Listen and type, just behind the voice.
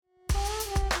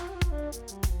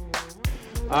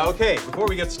Okay, before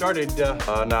we get started,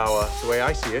 the way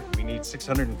I see it, we need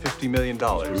 $650 million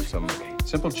through some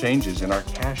simple changes in our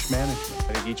cash management.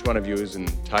 I think each one of you is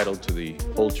entitled to the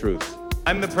whole truth.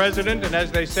 I'm the president, and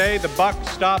as they say, the buck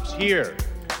stops here.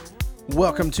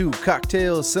 Welcome to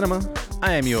Cocktail Cinema.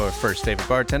 I am your first favorite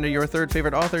bartender, your third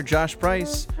favorite author, Josh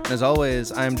Price. And as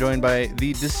always, I am joined by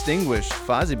the distinguished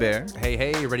Fozzie Bear.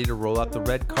 Hey, ready to roll out the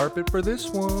red carpet for this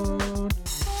one.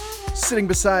 Sitting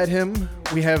beside him,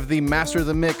 we have the master of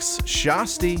the mix,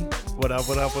 Shasti. What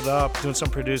up? Doing some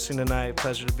producing tonight.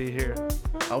 Pleasure to be here.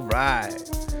 All right.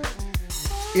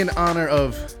 In honor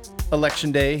of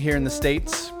Election Day here in the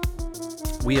States,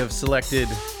 we have selected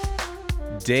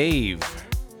Dave,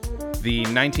 the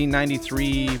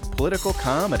 1993 political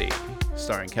comedy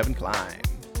starring Kevin Kline.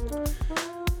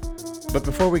 But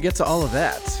before we get to all of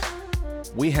that,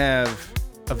 we have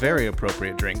a very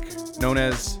appropriate drink known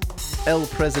as El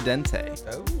Presidente.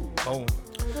 Oh.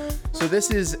 So this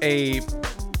is a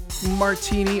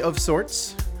martini of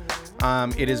sorts.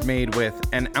 It is made with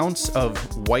an ounce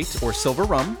of white or silver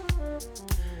rum,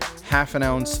 half an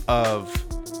ounce of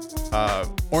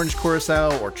orange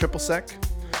curacao or triple sec,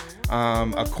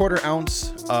 a quarter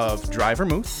ounce of dry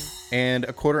vermouth, and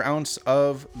a quarter ounce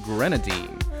of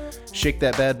grenadine. Shake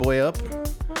that bad boy up.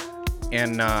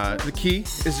 And the key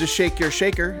is to shake your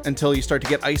shaker until you start to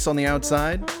get ice on the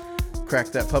outside. Crack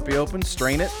that puppy open,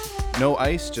 strain it. No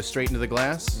ice, just straight into the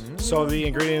glass. So the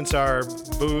ingredients are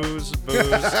booze,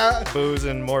 booze,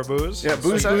 and more booze. Yeah,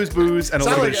 booze, and a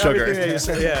little bit of sugar. Everything that you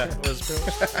said, yeah. It was pretty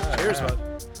much. Cheers, bud.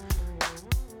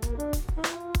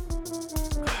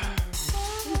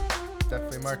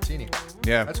 Definitely martini.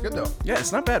 Yeah. That's good, though. Yeah,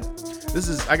 it's not bad.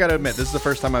 I gotta admit, this is the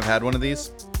first time I've had one of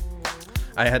these.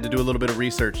 I had to do a little bit of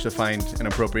research to find an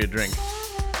appropriate drink.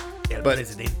 But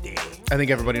I think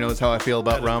everybody knows how I feel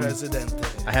about rum.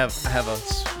 I have a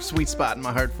sweet spot in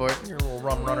my heart for it. You're a little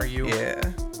rum runner, you.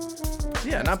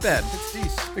 Yeah, not bad. It's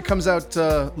decent. It comes out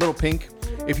a little pink.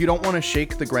 If you don't want to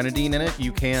shake the grenadine in it,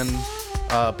 you can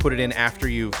put it in after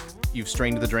you've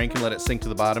strained the drink and let it sink to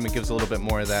the bottom. It gives a little bit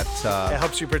more of that. It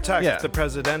helps you protect the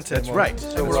Presidente. That's right.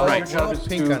 So we're all your job is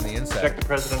pink on the inside. Protect the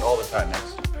president all the time,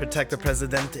 next. Protect the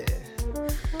Presidente.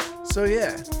 So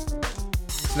yeah.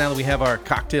 So now that we have our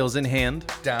cocktails in hand,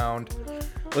 Downed.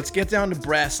 let's get down to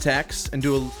brass tacks and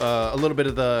do a little bit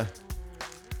of the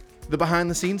behind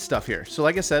the scenes stuff here. So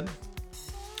like I said,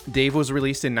 Dave was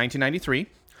released in 1993.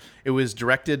 It was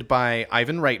directed by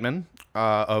Ivan Reitman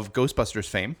of Ghostbusters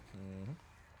fame. Mm-hmm.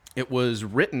 It was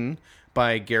written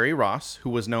by Gary Ross, who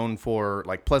was known for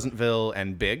like Pleasantville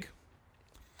and Big.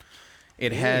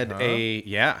 It had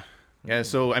Yeah.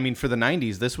 So I mean, for the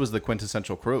 90s, this was the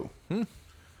quintessential crew.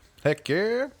 Heck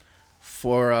yeah.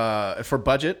 For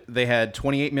budget, they had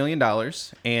 $28 million,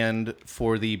 and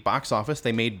for the box office,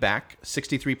 they made back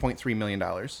 $63.3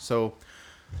 million. So,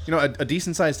 a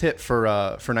decent sized hit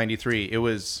for 93.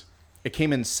 It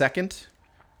came in second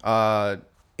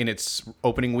in its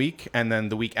opening week, and then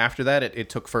the week after that, it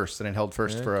took first, and it held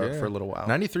first for a little while.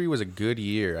 93 was a good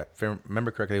year. If I remember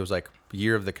correctly, it was like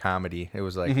year of the comedy. It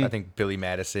was like, I think Billy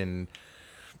Madison,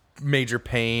 Major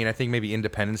Payne, I think maybe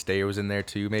Independence Day was in there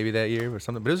too, maybe that year or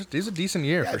something. But it was a decent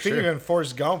year for sure. I think even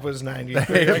Forrest Gump was 90.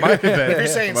 It might have been. If you're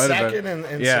saying Might have second been.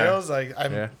 in sales,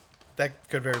 that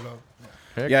could very well.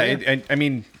 Yeah, I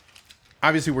mean,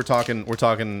 obviously we're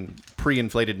talking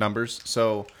pre-inflated numbers,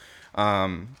 so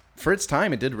for its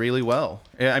time, it did really well.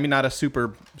 I mean, not a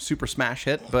super smash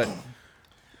hit, but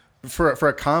for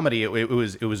a comedy, it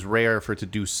was rare for it to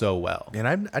do so well. And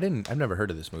I've never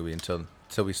heard of this movie until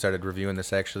we started reviewing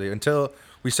this, actually, until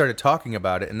we started talking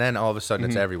about it, and then all of a sudden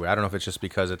it's everywhere. I don't know if it's just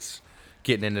because it's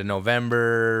getting into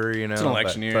November, It's an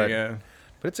election year, yeah.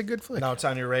 But it's a good flick. Now it's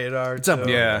on your radar. It's up,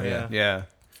 Yeah.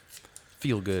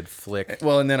 Feel good flick.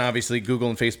 Well, and then obviously Google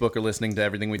and Facebook are listening to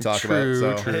everything we talk about.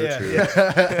 So True.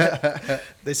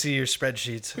 They see your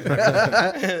spreadsheets.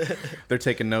 they're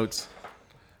taking notes.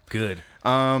 Good.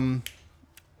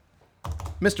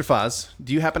 Mr. Foz,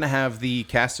 do you happen to have the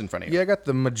cast in front of you? Yeah, I got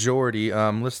the majority.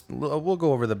 We'll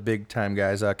go over the big time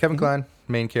guys. Kevin Kline,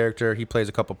 main character. He plays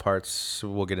a couple parts. So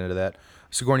we'll get into that.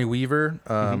 Sigourney Weaver,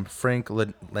 Frank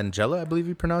Langella, I believe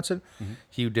you pronounce it.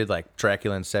 He did like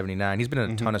Dracula in '79. He's been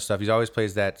in a ton of stuff. He's always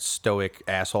plays that stoic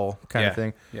asshole kind of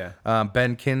thing. Yeah.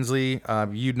 Ben Kingsley,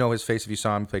 you'd know his face if you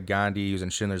saw him. He played Gandhi. He was in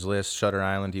Schindler's List, Shutter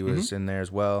Island. He was in there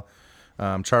as well.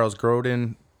 Charles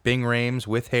Grodin, Bing Rames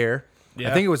with hair. Yeah.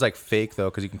 I think it was like fake though,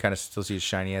 because you can kind of still see his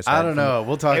shiny ass head. I don't know.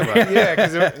 We'll talk about it.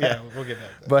 We'll get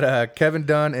that. But Kevin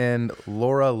Dunn and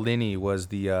Laura Linney was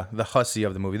the hussy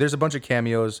of the movie. There's a bunch of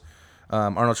cameos.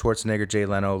 Arnold Schwarzenegger, Jay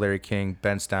Leno, Larry King,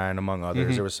 Ben Stein, among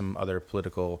others. There was some other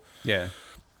political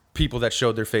people that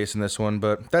showed their face in this one,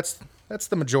 but that's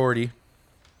the majority.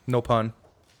 No pun.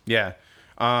 Yeah.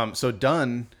 So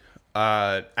Dunn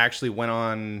actually went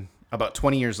on about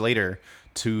 20 years later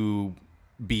to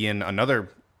be in another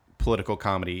political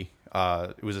comedy.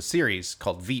 It was a series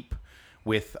called Veep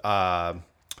with the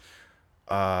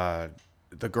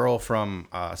girl from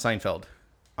Seinfeld.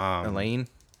 Elaine.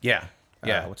 Yeah.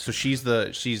 Yeah. what's So she's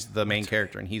the main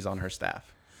character, and he's on her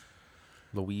staff.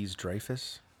 Louise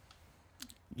Dreyfus.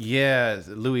 Yeah,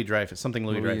 Louis Dreyfus. Something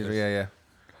Louis Dreyfus. Yeah.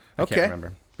 I Okay. can't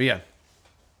remember. But yeah.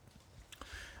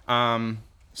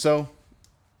 So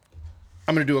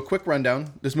I'm going to do a quick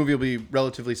rundown. This movie will be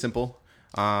relatively simple.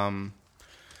 So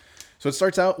it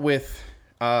starts out with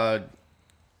Kevin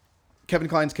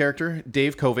Kline's character,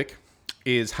 Dave Kovic,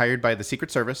 is hired by the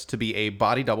Secret Service to be a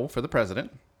body double for the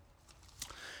president.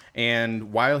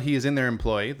 And while he is in their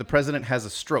employ, the president has a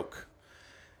stroke.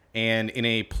 And in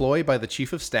a ploy by the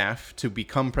chief of staff to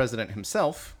become president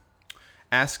himself,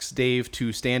 asks Dave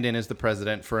to stand in as the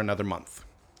president for another month.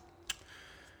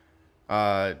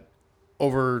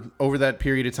 Over that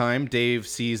period of time, Dave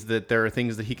sees that there are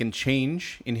things that he can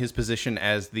change in his position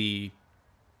as the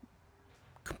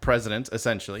president,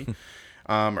 essentially,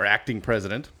 or acting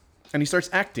president, and he starts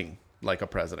acting like a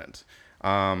president.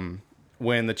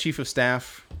 When the chief of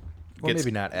staff Well, maybe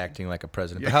not acting like a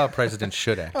president, but how a president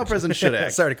should act. how a president should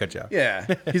act. Sorry to cut you off. Yeah,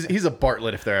 he's a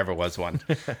Bartlett if there ever was one.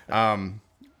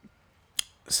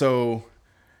 So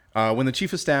when the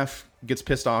chief of staff gets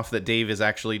pissed off that Dave is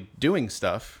actually doing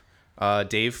stuff,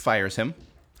 Dave fires him.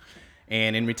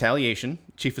 And in retaliation,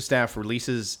 chief of staff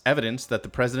releases evidence that the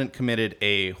president committed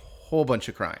a whole bunch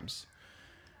of crimes.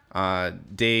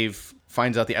 Dave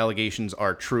finds out the allegations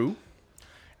are true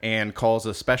and calls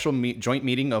a special joint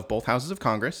meeting of both houses of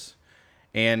Congress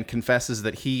and confesses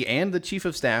that he and the chief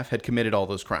of staff had committed all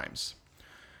those crimes.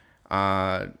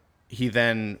 He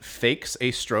then fakes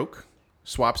a stroke,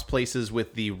 swaps places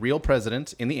with the real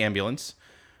president in the ambulance,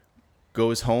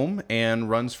 goes home, and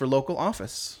runs for local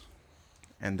office.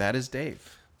 And that is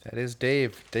Dave. That is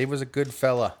Dave. Dave was a good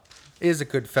fella. Is a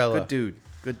good fella. Good dude.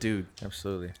 Good dude.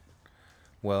 Absolutely.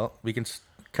 Well, we can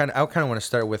I kind of want to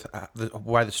start with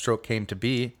why the stroke came to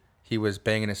be. He was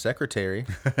banging his secretary.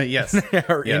 Yes.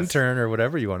 or Yes. intern or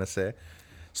whatever you want to say.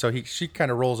 So she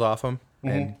kind of rolls off him,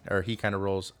 or he kind of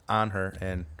rolls on her,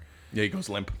 and Yeah, he goes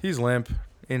limp. he's limp,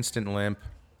 instant limp.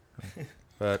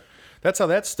 But that's how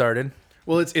that started.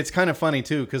 Well, it's kind of funny,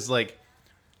 too, because, like,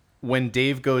 when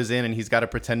Dave goes in and he's got to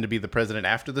pretend to be the president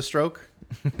after the stroke,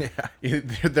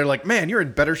 they're like, man, you're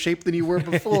in better shape than you were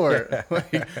before.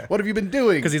 Like, what have you been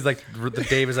doing? Because he's like,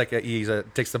 Dave is like,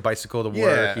 takes the bicycle to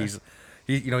work.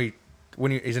 Yeah.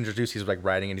 When he's introduced, he's like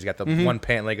riding and he's got the one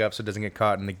pant leg up so it doesn't get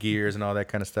caught in the gears and all that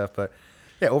kind of stuff. But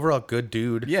yeah, overall, good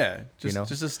dude. Yeah,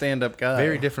 just a stand-up guy.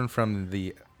 Very different from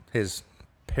his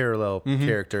parallel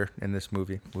character in this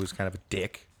movie, who was kind of a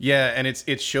dick. Yeah, and it's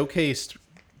showcased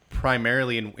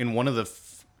primarily in one of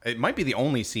it might be the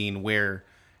only scene where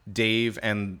Dave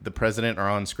and the president are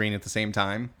on screen at the same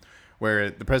time, where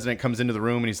the president comes into the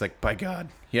room and he's like, by God,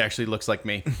 he actually looks like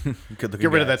me. Get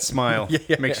rid of that smile.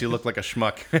 Yeah. Makes you look like a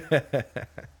schmuck.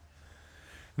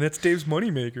 That's Dave's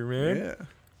moneymaker, man. Yeah.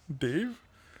 Dave?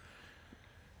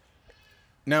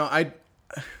 Now,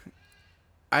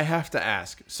 I have to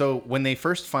ask. So when they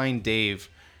first find Dave,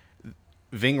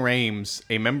 Ving Rhames,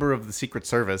 a member of the Secret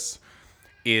Service,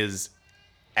 is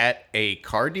at a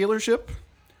car dealership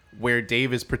where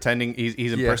Dave is pretending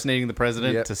he's impersonating the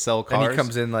president to sell cars. And he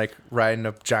comes in like riding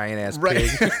a giant ass pig.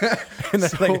 And then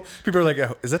like people are like,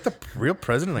 oh, is that the real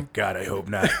president? Like, God, I hope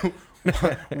not.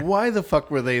 Why the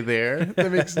fuck were they there?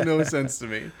 That makes no sense to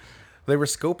me. They were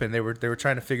scoping. They were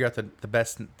trying to figure out the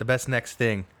best next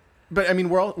thing. But I mean,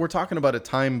 we're talking about a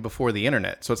time before the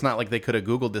internet, so it's not like they could have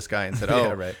Googled this guy and said, "Oh,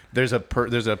 Yeah, right. there's a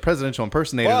presidential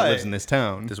impersonator that lives in this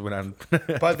town." Just went on.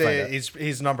 But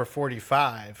he's number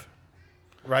 45,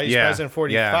 right? He's Yeah, president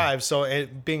 45. yeah. So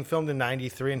it being filmed in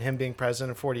 93 and him being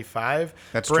president 45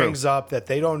 That's brings true. up that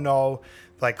they don't know.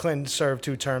 Like Clinton served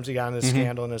 2 terms, he got in the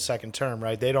scandal in his second term,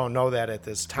 right? They don't know that at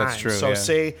this time. That's true, So yeah.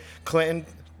 say Clinton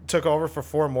took over for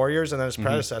 4 more years and then his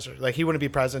predecessor, like he wouldn't be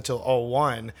president till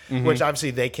 01, which obviously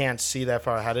they can't see that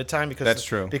far ahead of time because That's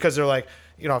true. Because they're like,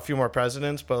 a few more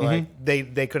presidents, but like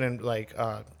they couldn't like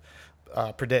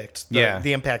predict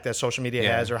the impact that social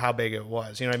media has or how big it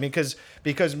was. You know what I mean?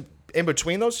 Because in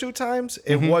between those 2 times,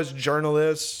 it was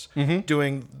journalists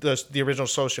doing the original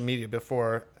social media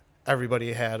before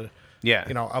everybody had a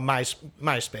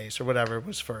MySpace or whatever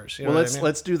was first. You know Well, what I mean?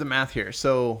 let's do the math here.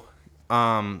 So,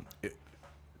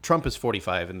 Trump is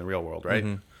 45 in the real world,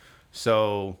 right?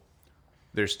 So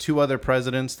there's 2 other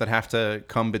presidents that have to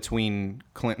come between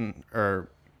Clinton or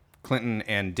Clinton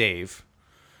and Dave.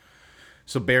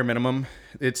 So bare minimum,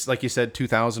 it's like you said,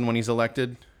 2000 when he's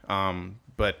elected.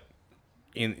 But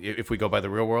if we go by the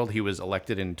real world, he was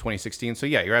elected in 2016. So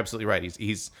yeah, you're absolutely right.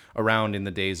 He's around in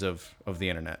the days of the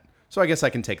internet. So I guess I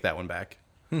can take that one back.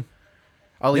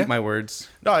 I'll eat my words.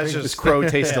 No, it's just this crow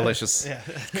tastes delicious. Yeah.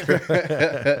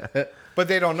 But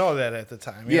they don't know that at the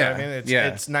time. You know what I mean?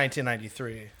 It's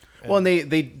 1993. Well, and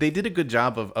they did a good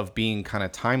job of being kind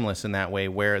of timeless in that way,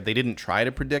 where they didn't try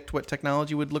to predict what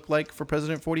technology would look like for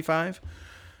President 45.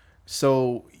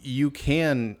 So you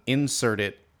can insert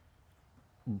it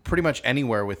pretty much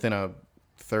anywhere within a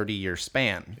 30-year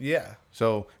span. Yeah.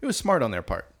 So it was smart on their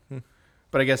part.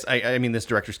 But I guess, I mean, this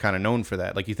director's kind of known for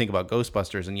that. Like, you think about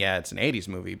Ghostbusters, and yeah, it's an 80s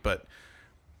movie, but,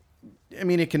 I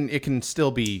mean, it can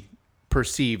still be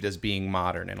perceived as being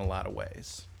modern in a lot of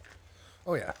ways.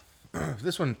 Oh, yeah.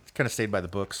 This one kind of stayed by the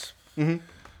books.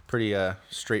 Pretty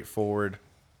straightforward.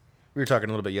 We were talking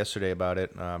a little bit yesterday about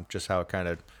it, just how it kind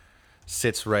of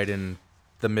sits right in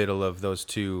the middle of those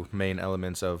two main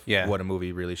elements of what a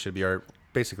movie really should be, or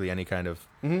basically any kind of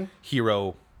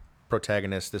hero,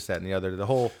 protagonist, this, that, and the other. The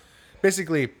whole...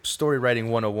 Basically, story writing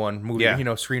 101, movie,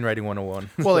 screenwriting 101.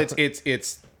 Well,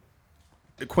 it's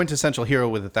the quintessential hero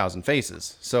with 1,000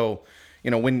 faces. So,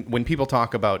 when people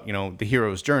talk about, the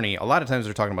hero's journey, a lot of times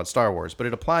they're talking about Star Wars, but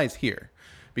it applies here.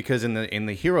 Because in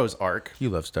the hero's arc... You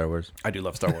love Star Wars. I do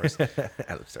love Star Wars. I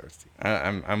love Star Wars too.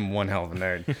 I'm one hell of a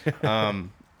nerd.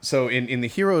 So in the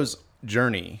hero's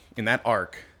journey, in that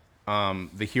arc,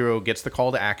 the hero gets the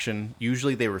call to action.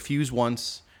 Usually they refuse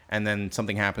once, and then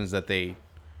something happens that they...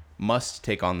 must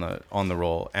take on the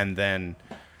role, and then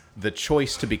the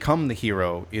choice to become the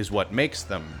hero is what makes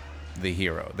them the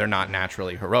hero. They're not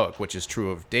naturally heroic, which is true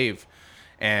of Dave.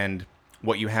 And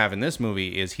what you have in this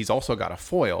movie is he's also got a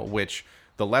foil, which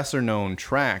the lesser known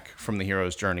track from the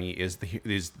hero's journey is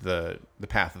the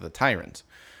path of the tyrant.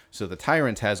 So the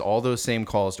tyrant has all those same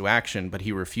calls to action, but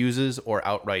he refuses or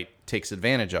outright takes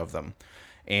advantage of them.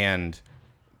 And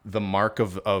the mark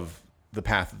of the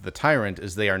path of the tyrant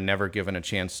is they are never given a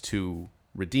chance to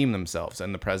redeem themselves.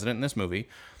 And the president in this movie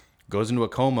goes into a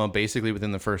coma basically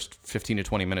within the first 15 to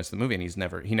 20 minutes of the movie,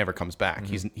 and he never comes back.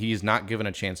 He's not given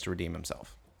a chance to redeem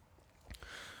himself.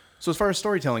 So as far as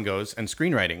storytelling goes and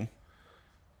screenwriting,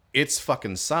 it's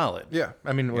fucking solid. Yeah.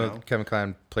 I mean, Kevin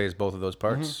Kline plays both of those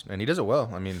parts, and he does it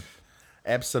well. I mean,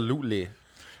 absolutely.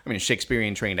 I mean, a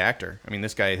Shakespearean trained actor. I mean,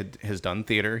 this guy has done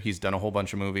theater. He's done a whole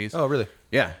bunch of movies. Oh, really?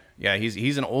 Yeah.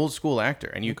 He's an old school actor,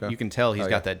 and you can tell he's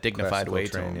got that dignified way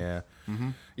to him. Yeah.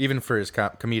 Even for his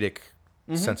comedic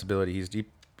sensibility,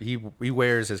 he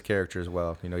wears his character as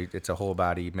well. It's a whole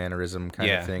body mannerism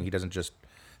kind of thing. He doesn't just.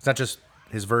 It's not just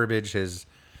his verbiage, his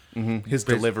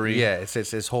delivery. Yeah, it's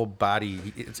his whole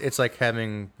body. It's like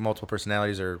having multiple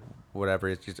personalities or whatever.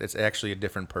 It's actually a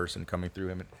different person coming through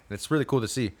him, and it's really cool to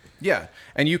see. Yeah,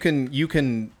 and you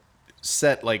can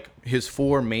set like his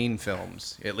four main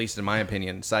films, at least in my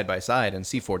opinion, side by side, and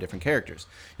see four different characters.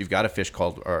 You've got a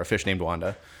fish named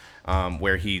Wanda,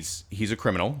 where he's a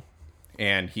criminal,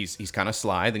 and he's kind of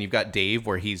sly. Then you've got Dave,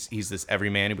 where he's this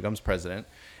everyman who becomes president.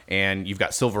 And you've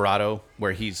got Silverado,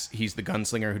 where he's the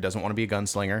gunslinger who doesn't want to be a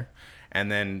gunslinger. And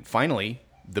then finally,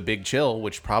 The Big Chill,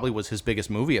 which probably was his biggest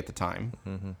movie at the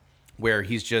time, where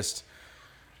he's just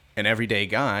an everyday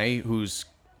guy who's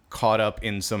caught up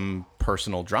in some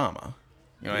personal drama.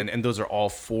 And those are all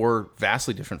four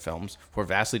vastly different films, four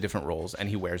vastly different roles, and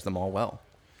he wears them all well.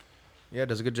 Yeah,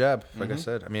 does a good job, like I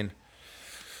said. I mean,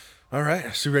 all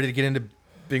right, so ready to get into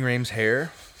Bing Rames'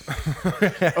 hair?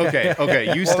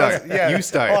 Okay, you start. You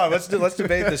start. Hold on, let's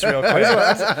debate this real quick.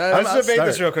 Let's debate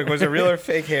this real quick. Was it real or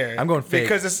fake hair? I'm going fake.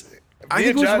 Because I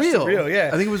think it was real. Yeah,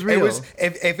 I think it was real.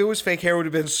 If it was fake hair, it would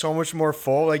have been so much more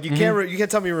full. Like you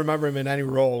can't tell me you remember him in any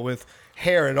role with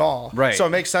hair at all. Right. So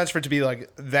it makes sense for it to be like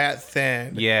that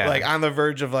thin. Yeah. Like on the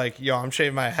verge of like, yo, I'm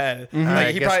shaving my head. Like,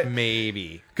 I guess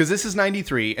maybe. Because this is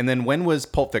 93, and then when was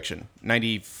Pulp Fiction?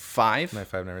 95?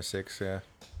 95, 96, yeah.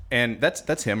 And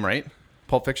that's him, right?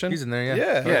 Pulp Fiction? He's in there,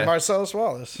 Yeah. Marcellus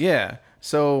Wallace. Yeah.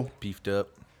 So beefed up.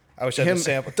 I wish I had the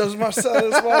sample. Does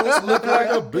Marcellus Wallace look like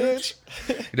a bitch?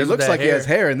 He looks like he has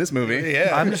hair in this movie.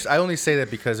 Yeah. I only say that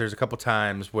because there's a couple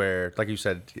times where, like you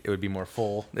said, it would be more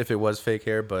full if it was fake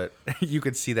hair, but you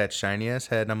could see that shiny ass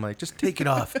head, and I'm like, just take it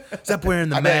off. Stop wearing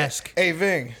the mask. Hey,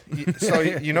 Ving. So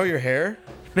you know your hair?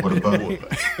 What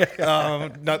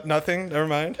about Nothing. Never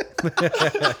mind.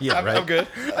 Yeah, right. I'm good.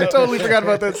 I totally forgot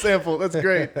about that sample. That's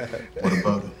great. What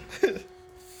about it?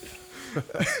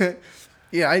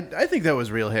 Yeah, I think that was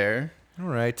real hair. All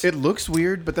right. It looks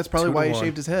weird, but that's probably 2 to why he 1.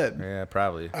 shaved his head. Yeah,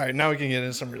 probably. All right, now we can get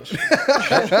into some real shit.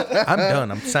 I'm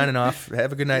done. I'm signing off.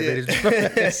 Have a good night, ladies and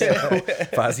gentlemen.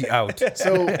 Fozzie out.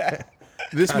 So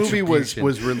this movie was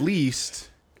Contribution. released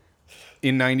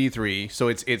in '93, so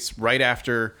it's right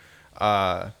after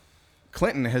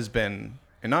Clinton has been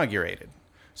inaugurated.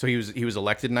 So he was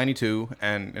elected in '92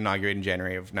 and inaugurated in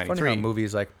January of Funny '93. how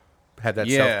movies like had that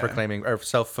Yeah. self-proclaiming or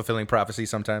self-fulfilling prophecy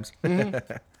sometimes.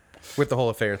 With the whole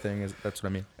affair thing, that's what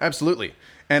I mean. Absolutely.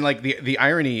 And like the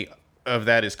irony of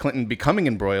that is Clinton becoming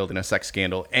embroiled in a sex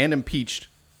scandal and impeached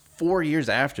 4 years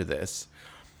after this,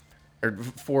 or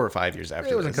 4 or 5 years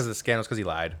after It wasn't this. because of the scandals, because he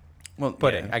lied. Well,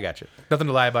 But yeah. I got you. Nothing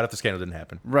to lie about if the scandal didn't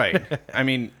happen. Right. I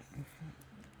mean,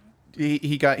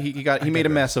 he made a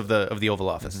mess of the Oval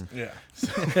Office. Yeah.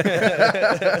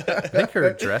 I think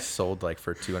her dress sold like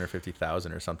for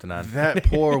 $250,000 or something on. That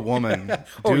poor woman. Dude.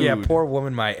 Oh yeah, poor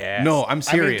woman, my ass. No, I'm I mean,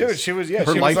 serious. dude, she was her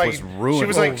she life was, like, was ruined. She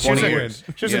was like for 20 a years.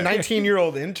 She was a Yeah.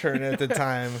 19-year-old intern at the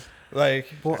time.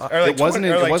 Like, or like it wasn't. 20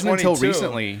 or It like wasn't until 22.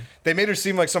 recently. They made her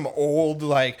seem like some old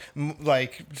like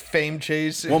fame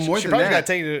chase. Well, more she than probably that- got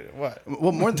taken to what?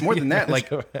 Well, more than that. Like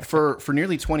for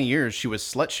nearly 20 years, she was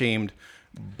slut shamed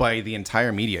by the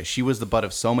entire media. She was the butt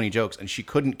of so many jokes, and she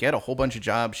couldn't get a whole bunch of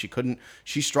jobs.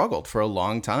 She struggled for a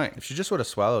long time. If she just would have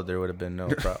swallowed, there would have been no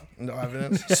problem. No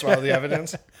evidence. Swallow the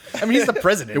evidence. I mean, he's the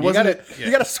president. It wasn't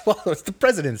You gotta swallow. It's the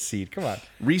president's seat. Come on.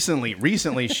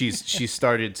 Recently, she's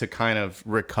started to kind of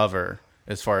recover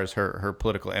as far as her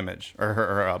political image or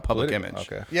her public image.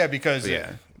 Okay. Yeah, because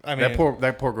Yeah. I mean,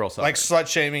 that poor girl suffered. like slut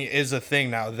shaming is a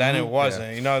thing now. Then it wasn't.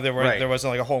 Yeah. You know, Right. there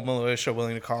wasn't like a whole militia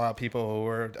willing to call out people who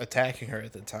were attacking her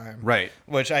at the time. Right.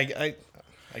 Which I get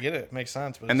it. It makes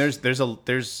sense. But And it's-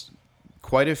 there's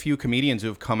quite a few comedians who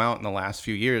have come out in the last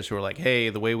few years who are like, hey,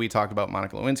 the way we talked about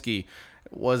Monica Lewinsky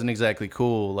wasn't exactly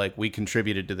cool. Like, we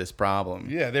contributed to this problem.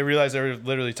 yeah, they realized they were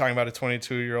literally talking about a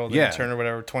 22-year-old Yeah. intern or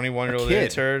whatever, 21-year-old kid.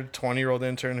 intern, 20-year-old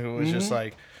intern who was just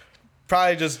like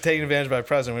probably just taken advantage by the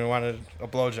president. We wanted a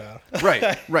blowjob.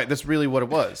 Right. That's really what it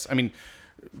was. I mean,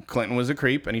 Clinton was a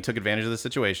creep, and he took advantage of the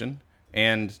situation,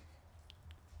 and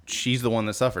she's the one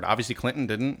that suffered. Obviously, Clinton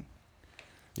didn't.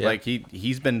 Yeah. Like,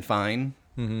 he's been fine.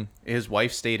 Mm-hmm. His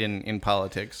wife stayed in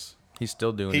politics. He's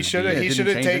still doing. He his should have. deed. He didn't should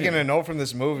have change taken anything. a note from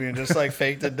this movie and just like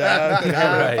faked a death and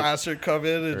had Right. a pastor come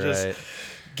in and just Right.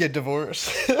 get divorced.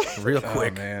 real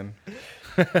quick. Oh, man.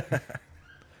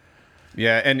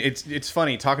 Yeah, and it's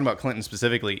funny talking about Clinton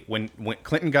specifically. When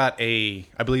Clinton got I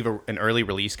believe an early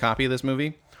release copy of this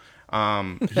movie,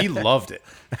 he loved it.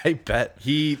 I bet.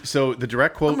 So the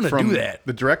direct quote gonna from do that.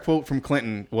 the direct quote from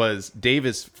Clinton was, "Dave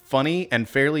is funny and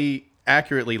fairly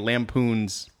accurately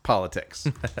lampoons politics."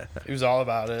 He was all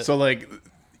about it. So like,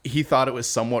 he thought it was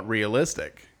somewhat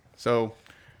realistic. So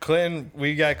Clinton,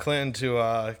 we got Clinton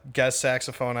to guest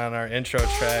saxophone on our intro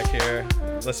track here.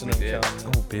 Listen to him. killing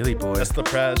it. Oh, Billy boy. That's the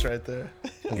Prez right there.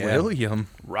 Yeah. William.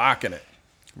 rocking it.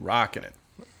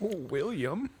 Oh,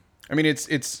 William. I mean,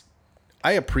 it's.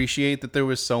 I appreciate that there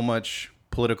was so much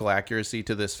political accuracy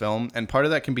to this film, and part of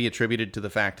that can be attributed to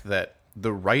the fact that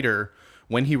the writer,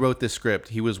 when he wrote this script,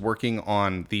 he was working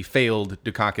on the failed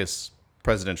Dukakis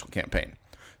presidential campaign.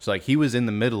 So like, he was in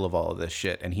the middle of all of this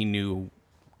shit, and he knew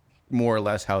more or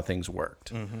less how things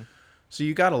worked. So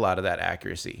you got a lot of that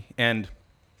accuracy, and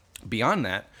beyond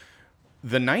that,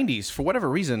 the 90s, for whatever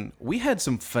reason, we had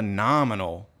some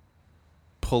phenomenal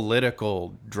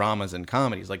political dramas and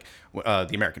comedies, like The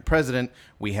American President.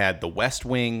 We had The West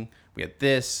Wing. We had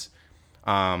this.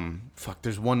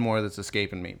 There's one more that's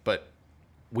escaping me, but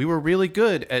we were really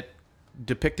good at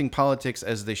depicting politics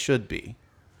as they should be.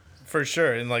 For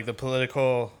sure. And like the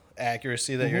political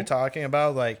accuracy that you're talking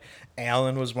about, like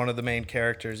Alan was one of the main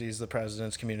characters. He's the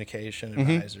president's communication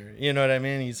advisor. You know what I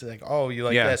mean? He's like, oh, you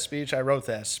like Yeah. that speech? I wrote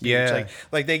that speech. Yeah.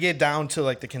 Like they get down to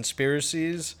like the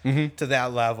conspiracies to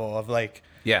that level of like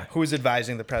Yeah. who's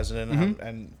advising the president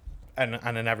and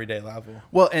on an everyday level.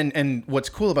 Well, and what's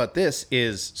cool about this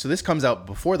is, so this comes out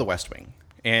before The West Wing.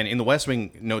 And in The West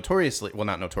Wing, notoriously, well,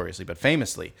 not notoriously, but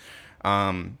famously,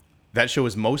 that show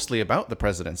is mostly about the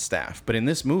president's staff. But in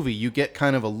this movie, you get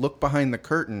kind of a look behind the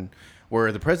curtain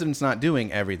where the president's not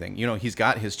doing everything. You know, he's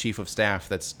got his chief of staff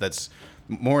that's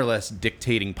more or less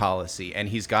dictating policy, and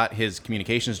he's got his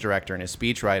communications director and his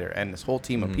speechwriter and this whole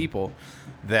team of people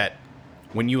that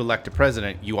when you elect a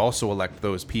president, you also elect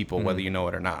those people, whether you know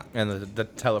it or not. And the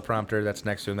teleprompter that's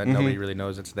next to him that nobody really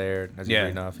knows it's there as he's Yeah.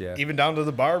 reading off. Yeah. Even down to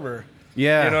the barber.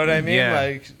 Yeah. You know what I mean?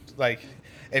 Yeah. Like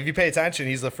if you pay attention,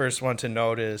 he's the first one to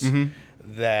notice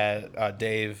that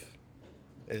Dave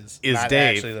is Is not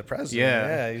Dave. actually the president.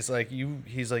 Yeah. He's like you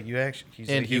actually. And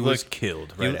like, he was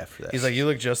killed right after that. He's like, you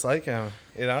look just like him.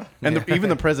 You know. And even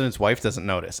the president's wife doesn't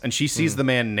notice, and she sees the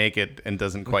man naked and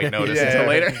doesn't quite notice Yeah. until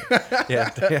later. yeah.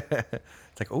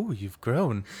 It's like, oh, you've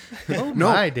grown. Oh, No,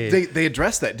 my Dave. they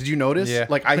addressed that. Did you notice? Yeah.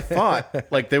 Like I thought,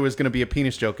 like there was going to be a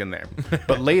penis joke in there,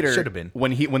 but later, Should've been.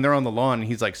 when they're on the lawn,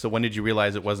 he's like, "So when did you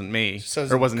realize it wasn't me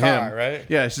says or in wasn't the car, him?" right?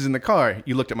 Yeah, she's in the car.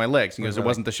 You looked at my legs. He goes, "It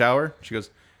wasn't the shower." She goes,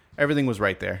 "Everything was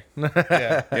right there."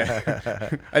 Yeah. Yeah,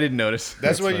 I didn't notice.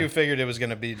 That's what you figured it was going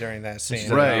to be during that scene. She's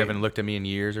like, Right. You haven't looked at me in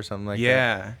years or something like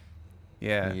that.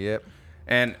 Yeah. Yep.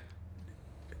 And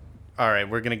all right,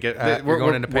 we're gonna get. We're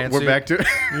going into pantsuit. We're back to.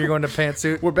 You're going to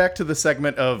pantsuit. We're back to the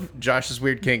segment of Josh's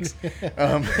weird kinks.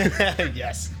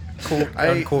 Yes.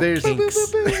 Unquote there's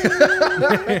kinks.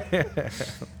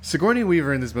 Sigourney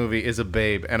Weaver in this movie is a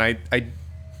babe, and I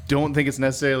don't think it's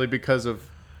necessarily because of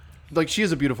like she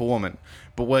is a beautiful woman,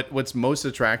 but what's most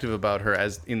attractive about her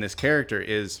as in this character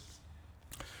is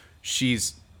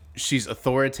she's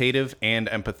authoritative and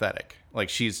empathetic. Like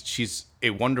she's a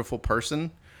wonderful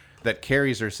person that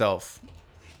carries herself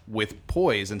with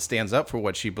poise and stands up for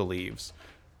what she believes.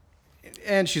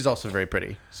 And she's also very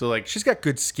pretty. So like She's got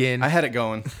good skin. I had it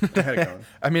going.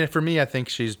 I mean, for me, I think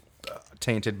she's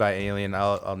tainted by Alien.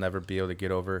 I'll never be able to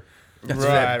get over Right,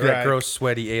 that right. gross,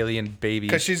 sweaty alien baby.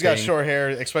 Because she's got thing. short hair,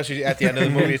 especially at the end of the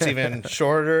movie, it's even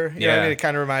shorter. You know what I Yeah. mean? It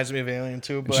kind of reminds me of Alien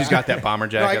too. But She's got that bomber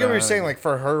jacket. No, I get what you're on. saying. Like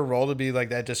for her role to be like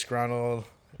that disgruntled,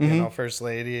 you know, first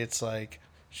lady, it's like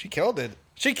she killed it.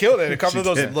 She killed it. A couple of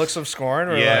those did. looks of scorn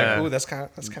were Yeah. like, ooh, that's kind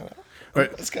of.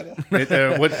 Right. That's kind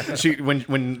of. What she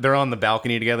when they're on the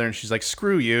balcony together and she's like,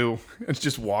 "Screw you," and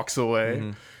just walks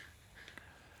away.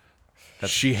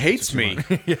 She hates me.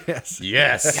 Yes.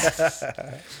 Yes.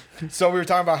 So we were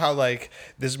talking about how like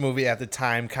this movie at the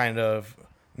time kind of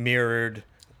mirrored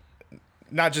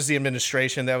not just the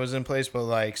administration that was in place, but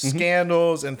like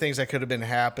scandals and things that could have been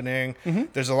happening.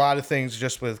 There's a lot of things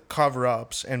just with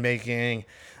cover-ups and making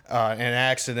an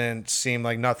accident seem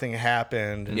like nothing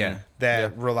happened. Yeah.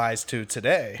 That relies to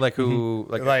today. Like who?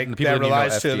 Like, Like the people that that you know,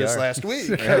 relies to this FDR. last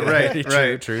week.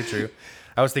 Right. True.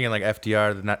 I was thinking like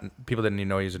FDR. People didn't even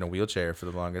know he was in a wheelchair for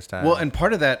the longest time. Well, and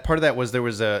part of that was there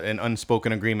was an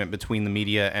unspoken agreement between the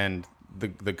media and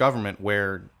the government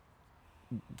where,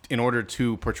 in order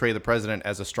to portray the president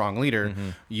as a strong leader,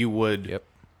 you would, Yep.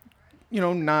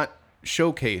 not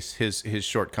showcase his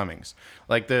shortcomings.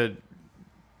 Like the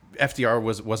FDR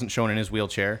wasn't shown in his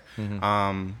wheelchair.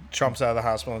 Trump's out of the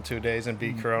hospital in 2 days and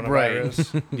beat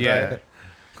coronavirus. Yeah.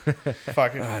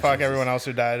 Fuck everyone else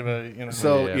who died, but you know.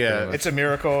 So Yeah, yeah, pretty much. It's a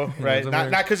miracle, right? It's a Not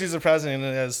miracle. because he's the president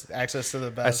and has access to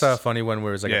the best. I saw a funny one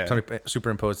where it was like Yeah. somebody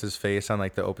superimposed his face on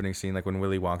like the opening scene, like when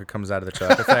Willy Wonka comes out of the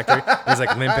chocolate factory. He's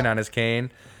like limping on his cane,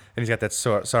 and he's got that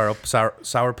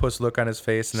sourpuss look on his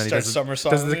face, and then Starts he does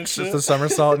somersaulting and shit. the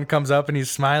somersault and comes up and he's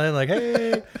smiling like,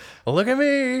 "Hey, look at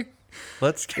me,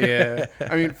 let's get." yeah.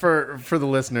 I mean, for the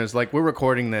listeners, like we're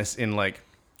recording this in like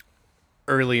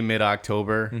early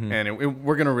mid-October, and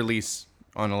we're gonna release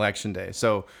on election day.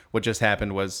 So what just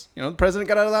happened was, the president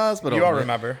got out of the hospital. You all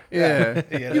remember. Yeah,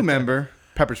 Yeah. you remember.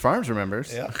 Pepper's Farms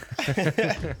remembers. Yeah.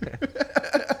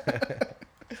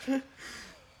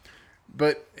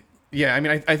 But yeah, I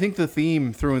mean, I think the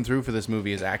theme through and through for this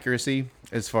movie is accuracy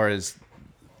as far as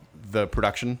the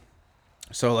production.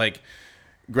 So like,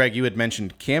 Greg, you had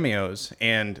mentioned cameos,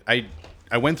 and I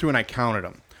went through and I counted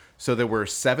them. So there were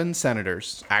 7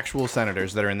 senators, actual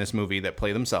senators, that are in this movie that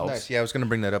play themselves. Nice. Yeah, I was gonna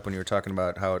bring that up when you were talking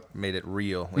about how it made it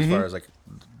real, as far as like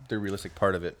the realistic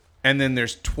part of it. And then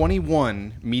there's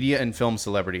 21 media and film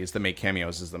celebrities that make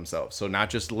cameos as themselves. So not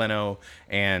just Leno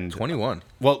and 21.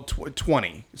 Well,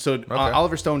 20. So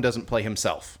Oliver Stone doesn't play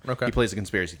himself. Okay. He plays a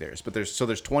conspiracy theorist. But there's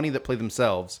 20 that play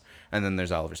themselves, and then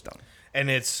there's Oliver Stone. And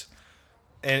it's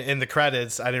in the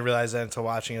credits, I didn't realize that until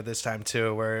watching it this time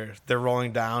too, where they're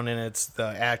rolling down and it's the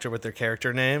actor with their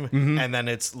character name, and then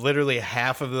it's literally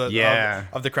half of the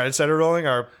of the credits that are rolling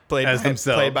are played As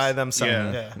themselves. Played by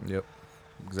themselves. Yeah. Yeah. Yep,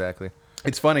 exactly.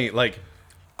 It's funny, like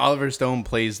Oliver Stone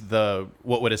plays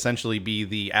what would essentially be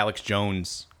the Alex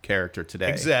Jones character today.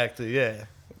 Exactly. Yeah.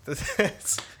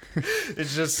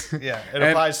 it's just it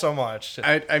applies so much.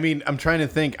 I mean, I'm trying to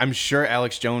think. I'm sure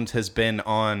Alex Jones has been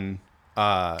on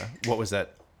what was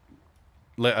that?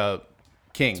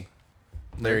 King.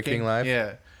 Larry King Live.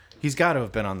 Yeah. He's got to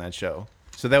have been on that show.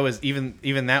 So that was even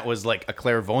that was like a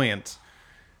clairvoyant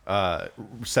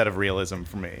set of realism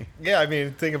for me. Yeah, I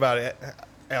mean, think about it.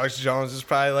 Alex Jones is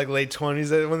probably like late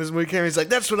 20s when this movie came. He's like,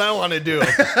 "That's what I want to do."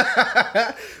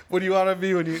 What do you want to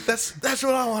be when you? That's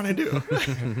what I want to do.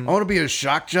 I want to be a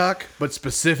shock jock, but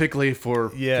specifically for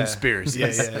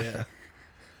conspiracies. Yeah.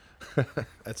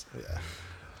 That's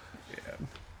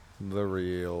The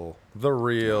real.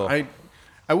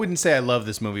 I wouldn't say I love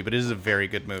this movie, but it is a very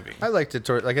good movie. I liked it.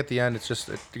 Like at the end, it's just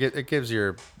it gives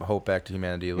your hope back to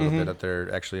humanity a little bit. That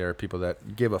there actually are people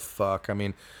that give a fuck. I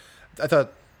mean, I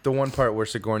thought the one part where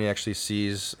Sigourney actually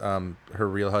sees her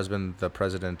real husband, the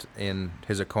president, in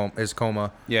his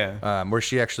coma. Yeah. Where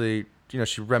she actually,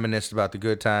 she reminisced about the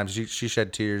good times. She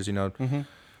shed tears.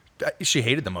 She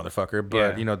hated the motherfucker,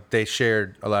 but they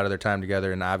shared a lot of their time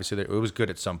together, and obviously it was good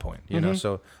at some point.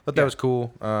 So I thought that was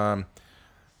cool.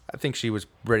 I think she was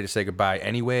ready to say goodbye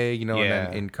anyway, and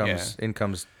then in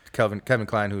comes Kevin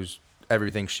Kline, who's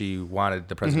everything she wanted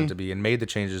the president to be, and made the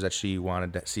changes that she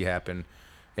wanted to see happen.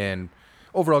 And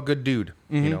overall, good dude,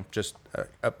 just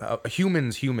a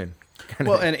human's human.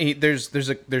 Well, and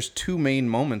there's two main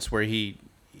moments where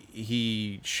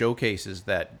he showcases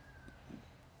that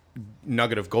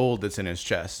nugget of gold that's in his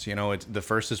chest. The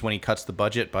first is when he cuts the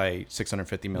budget by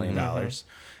 $650 million,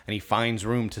 and he finds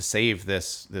room to save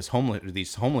these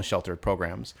homeless shelter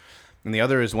programs. And the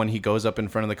other is when he goes up in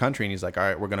front of the country and he's like, all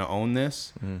right, we're going to own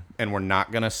this, and we're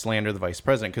not going to slander the vice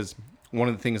president. Because one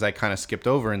of the things I kind of skipped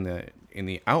over in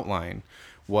the outline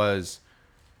was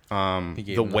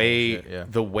the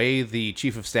way the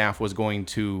chief of staff was going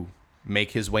to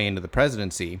make his way into the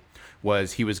presidency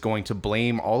was he was going to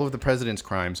blame all of the president's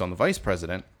crimes on the vice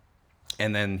president,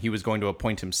 and then he was going to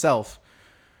appoint himself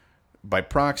by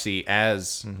proxy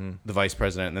as the vice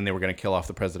president, and then they were going to kill off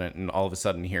the president, and all of a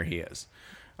sudden here he is.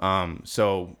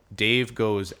 So Dave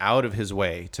goes out of his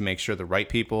way to make sure the right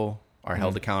people are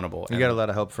held accountable. He got a lot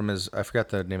of help from I forgot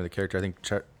the name of the character. I think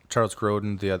Charles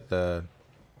Grodin,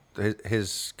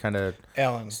 his kind of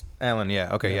Alan, yeah.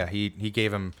 Okay, yeah. He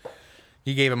gave him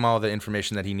all the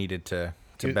information that he needed to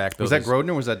back those. Was that Grodin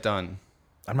or was that Dunn?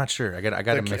 I'm not sure. I got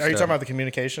him mixed up. Are you talking about the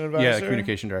communication advisor? Yeah, the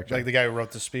communication director. Like the guy who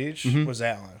wrote the speech was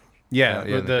Alan. Yeah,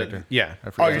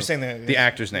 Oh, you're saying the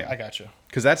actor's name. I got you.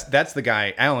 Because that's the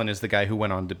guy. Alan is the guy who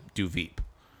went on to do Veep.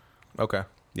 Okay.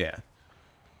 Yeah.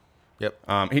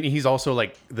 Yep. He's also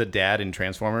like the dad in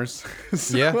Transformers.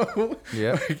 Yeah.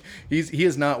 Like, he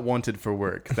is not wanted for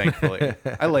work, thankfully.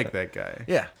 I like that guy.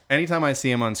 Yeah. Anytime I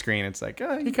see him on screen, it's like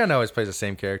he kind of always plays the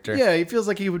same character. Yeah, he feels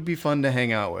like he would be fun to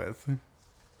hang out with.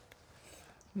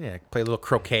 Yeah, play a little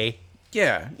croquet.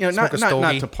 Yeah, not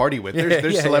to party with.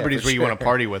 There's celebrities where you want to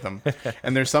party with them,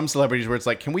 and there's some celebrities where it's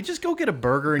like, can we just go get a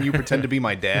burger and you pretend to be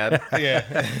my dad? Yeah.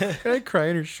 Can I cry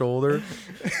on your shoulder,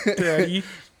 Daddy?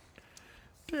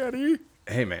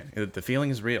 Hey man, the feeling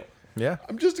is real. Yeah,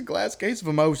 I'm just a glass case of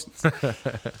emotions.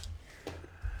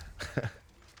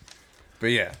 But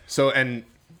yeah, so and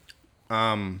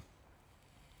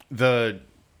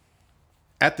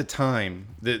at the time,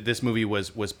 this movie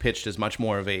was pitched as much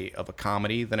more of a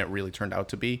comedy than it really turned out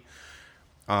to be,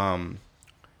 and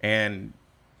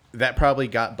that probably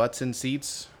got butts in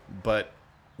seats. But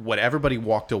what everybody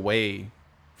walked away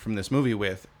from this movie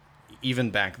with,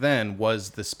 even back then,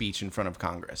 was the speech in front of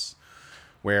Congress,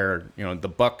 where the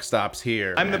buck stops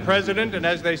here. I'm the president, and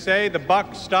as they say, the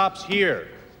buck stops here.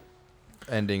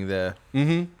 Ending the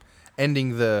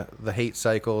hate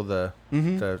cycle, the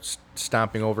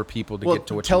stomping over people to get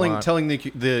to what you want. Telling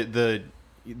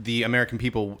the American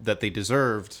people that they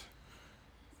deserved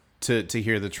to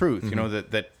hear the truth.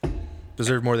 That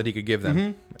deserved more than he could give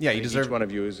them. Yeah, he deserved. Each one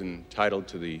of you is entitled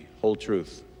to the whole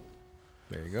truth.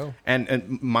 There you go.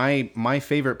 And my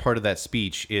favorite part of that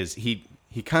speech is he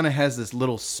kind of has this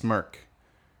little smirk,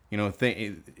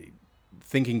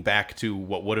 thinking back to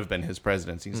what would have been his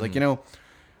presidency. He's like,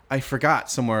 I forgot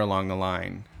somewhere along the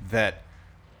line that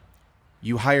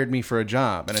you hired me for a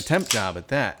job, an attempt job at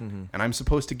that, and I'm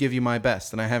supposed to give you my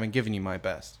best, and I haven't given you my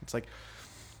best. It's like,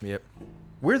 yep.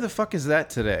 Where the fuck is that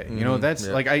today? That's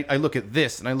like I look at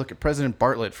this, and I look at President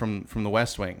Bartlett from the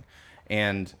West Wing,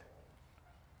 and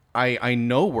I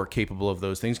know we're capable of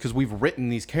those things because we've written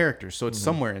these characters, so it's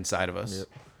somewhere inside of us.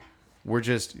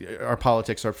 Yep. Our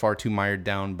politics are far too mired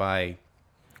down by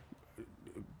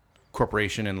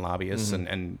corporation and lobbyists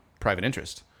and private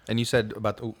interest. And you said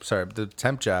about the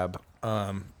temp job.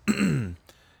 You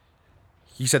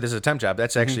said this is a temp job.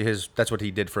 That's actually that's what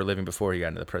he did for a living before he got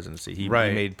into the presidency.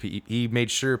 He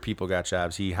made sure people got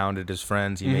jobs. He hounded his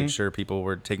friends. He made sure people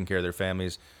were taking care of their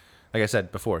families. Like I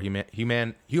said before,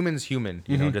 humans,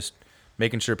 just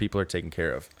making sure people are taken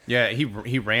care of. Yeah,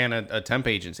 he ran a temp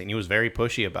agency, and he was very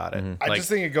pushy about it. I just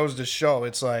think it goes to show,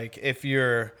 it's like if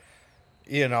you're,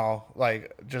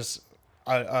 like just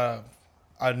a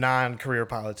non-career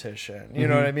politician, you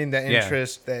know what I mean? The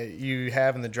interest that you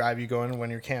have and the drive you go in when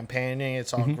you're campaigning,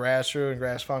 it's all grassroots and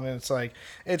grass funded. It's like,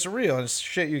 it's real. It's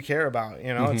shit you care about,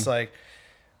 It's like,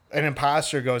 an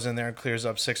imposter goes in there and clears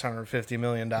up $650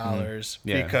 million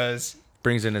because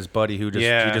brings in his buddy who just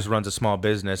he just runs a small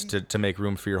business to make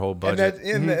room for your whole budget.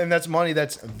 And that's money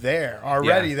that's there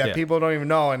already that people don't even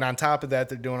know. And on top of that,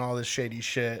 they're doing all this shady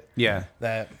shit. Yeah.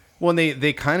 That. Well,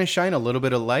 they kind of shine a little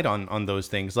bit of light on those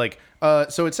things. Like,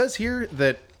 so it says here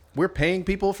that we're paying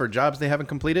people for jobs they haven't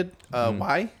completed.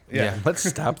 Why? Yeah. Let's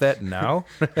stop that now.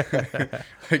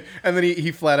 And then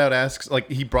he flat out asks, like,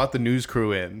 he brought the news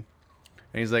crew in.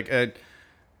 And he's like,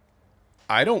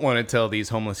 I don't want to tell these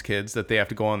homeless kids that they have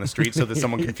to go on the street so that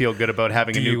someone can feel good about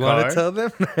having a new car. Do you want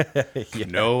to tell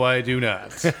them? No, I do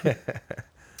not.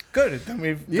 Good. Then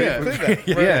we've cleared that.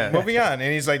 We're moving on.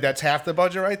 And he's like, that's half the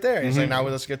budget right there. He's like, now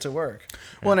let's get to work.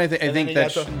 Well, and I think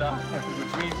that's... Which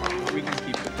means we can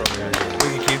keep the program.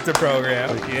 We can keep the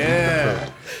program. Yeah.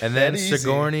 And then That easy.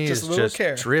 Sigourney Just is a little just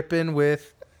care. dripping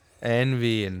with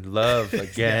envy and love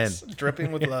again. Yes,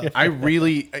 dripping with love.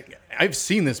 I've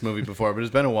seen this movie before, but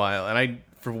it's been a while. And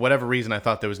for whatever reason, I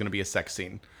thought there was going to be a sex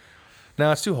scene.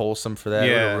 No, it's too wholesome for that.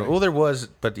 Yeah. Well, there was,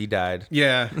 but he died.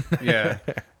 Yeah. Yeah.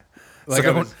 Like,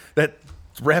 so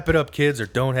wrap it up, kids, or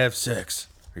don't have sex,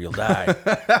 or you'll die.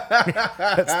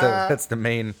 That's the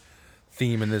main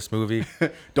theme in this movie.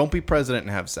 Don't be president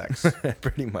and have sex.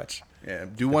 Pretty much. Yeah,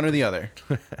 do one or the other.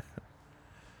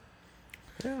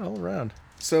 Yeah, all around.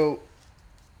 So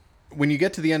when you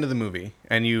get to the end of the movie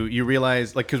and you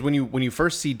realize, like, because when you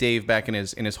first see Dave back in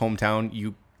his hometown,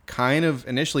 you kind of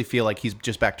initially feel like he's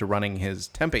just back to running his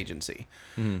temp agency.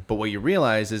 But what you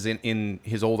realize is in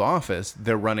his old office,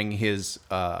 they're running his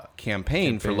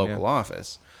campaign for local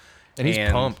office. And he's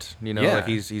pumped, yeah. like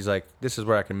he's like, this is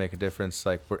where I can make a difference,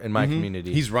 like in my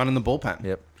community. He's running the bullpen.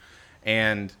 Yep.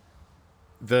 And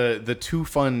the two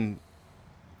fun,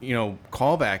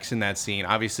 callbacks in that scene.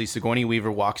 Obviously, Sigourney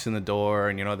Weaver walks in the door,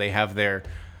 and they have their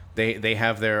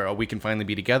we can finally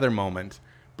be together moment.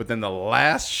 But then the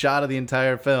last shot of the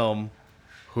entire film,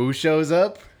 who shows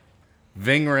up?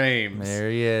 Ving Rhames. There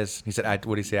he is. He said,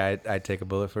 "What did he say? I'd take a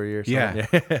bullet for you." Or something?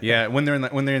 Yeah, yeah. When they're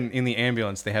in the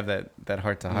ambulance, they have that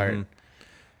heart to heart.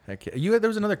 Okay. There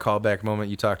was another callback moment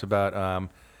you talked about.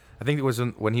 I think it was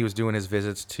when he was doing his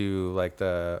visits to like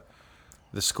the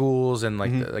schools and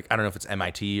like I don't know if it's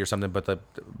MIT or something, but the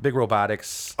big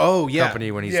robotics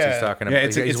company when he's talking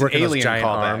about he's working those giant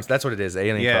arms. That's what it is,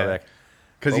 alien callback.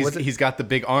 Because he's got the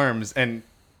big arms and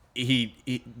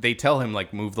they tell him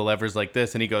like move the levers like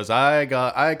this and he goes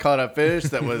I caught a fish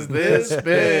that was this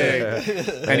big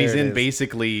and he's in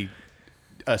basically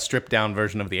a stripped down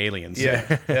version of the Aliens. Yeah,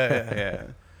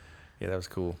 that was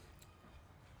cool.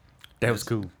 That was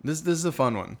cool. This is a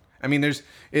fun one. I mean, it's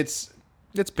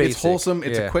basic. It's wholesome.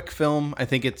 It's a quick film. I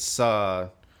think it's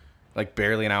like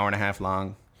barely an hour and a half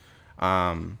long,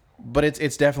 but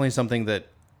it's definitely something that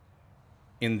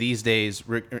in these days,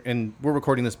 and we're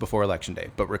recording this before Election Day,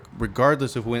 but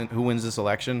regardless of who wins this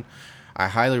election, I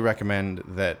highly recommend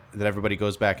that everybody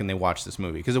goes back and they watch this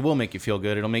movie because it will make you feel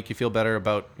good. It'll make you feel better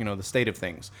about the state of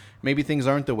things. Maybe things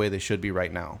aren't the way they should be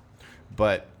right now,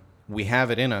 but we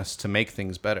have it in us to make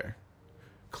things better.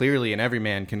 Clearly, and every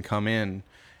man can come in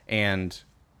and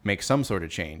make some sort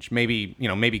of change. Maybe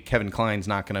Kevin Kline's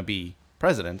not going to be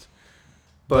president.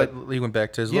 But he went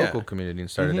back to his local community and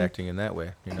started acting in that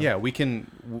way. Yeah, we can.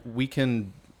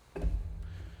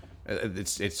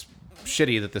 It's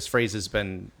shitty that this phrase has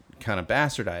been kind of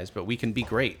bastardized, but we can be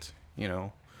great. We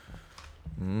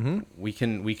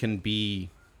can be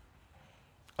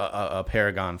a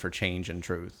paragon for change and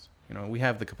truth. We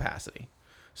have the capacity.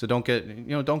 So don't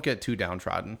get too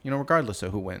downtrodden. Regardless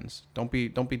of who wins, don't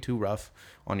be too rough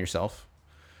on yourself.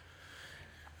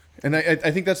 And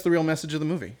I think that's the real message of the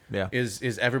movie. Yeah.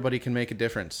 Is everybody can make a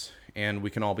difference, and we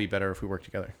can all be better if we work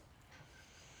together.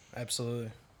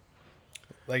 Absolutely.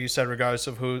 Like you said, regardless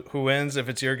of who wins, if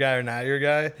it's your guy or not your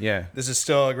guy. Yeah. This is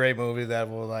still a great movie that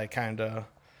will like kind of.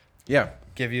 Yeah.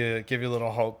 Give you a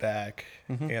little hope back.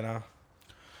 You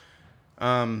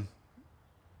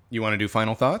want to do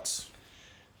final thoughts?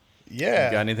 Yeah.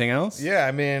 You got anything else? Yeah,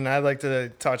 I mean, I'd like to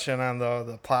touch in on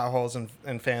the plot holes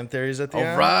and fan theories at the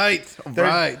end. All right.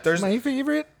 There's my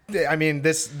favorite. I mean,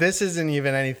 this isn't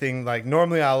even anything like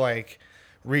normally I'll like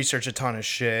research a ton of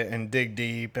shit and dig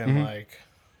deep and like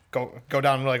go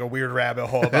down like a weird rabbit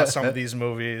hole about some of these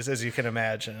movies, as you can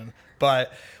imagine.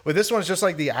 But with this one, it's just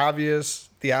like the obvious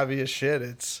shit.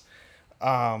 It's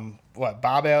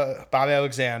Bob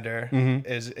Alexander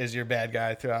is your bad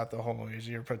guy throughout the whole movie. He's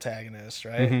your protagonist,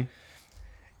 right?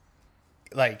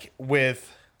 Like with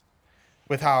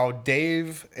how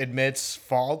Dave admits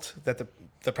fault that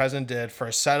the president did for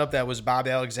a setup that was Bob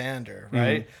Alexander,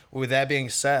 right? With that being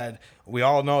said, we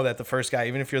all know that the first guy,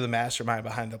 even if you're the mastermind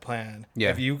behind the plan,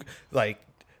 if you like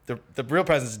the real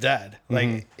president's dead.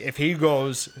 Like if he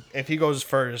goes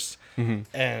first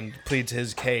and pleads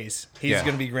his case, he's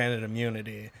going to be granted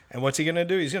immunity. And what's he going to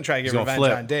do? He's going to try to get revenge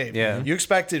on Dave. Yeah. You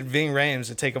expected Ving Rhames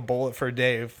to take a bullet for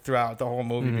Dave throughout the whole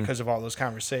movie because of all those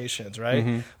conversations,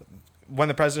 right? When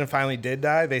the president finally did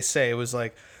die, they say it was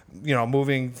like,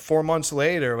 moving 4 months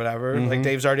later or whatever, like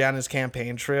Dave's already on his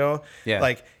campaign trail. Yeah.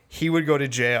 Like he would go to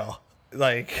jail.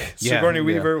 Like Sigourney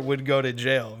Weaver would go to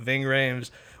jail. Ving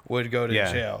Rhames would go to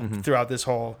jail throughout this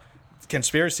whole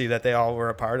conspiracy that they all were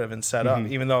a part of and set up,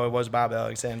 even though it was Bob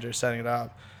Alexander setting it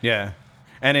up. Yeah.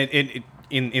 And it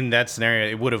in that scenario,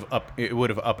 it would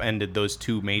have upended those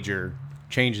two major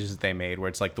changes that they made, where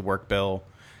it's like the work bill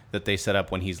that they set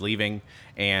up when he's leaving,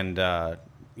 and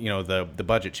the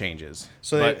budget changes.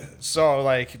 So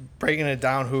like breaking it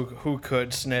down, who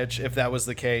could snitch if that was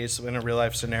the case in a real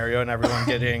life scenario, and everyone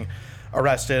getting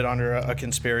arrested under a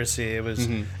conspiracy. It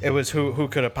was who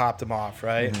could have popped him off,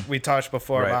 right? We talked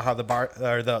before about how the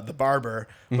barber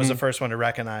was the first one to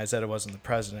recognize that it wasn't the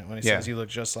president when he says you look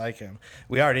just like him.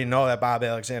 We already know that Bob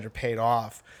Alexander paid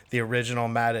off the original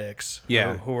medics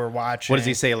who were watching. What does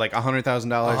he say? Like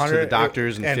 $100,000 to the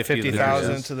doctors and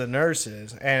 $50,000 to the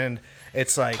nurses. And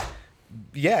it's like,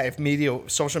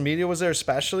 if social media was there,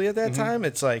 especially at that time,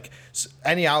 it's like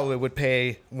any outlet would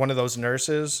pay one of those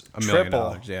nurses $1 million,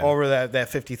 triple over that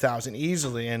 50,000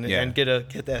 easily and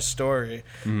get that story.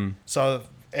 So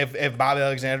if Bob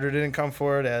Alexander didn't come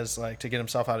forward as like to get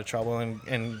himself out of trouble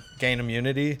and gain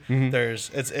immunity,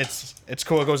 it's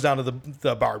cool. It goes down to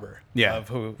the barber of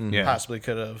who possibly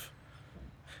could have.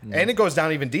 And it goes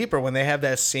down even deeper when they have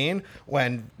that scene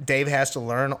when Dave has to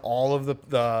learn all of the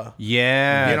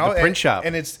the print shop,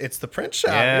 and it's the print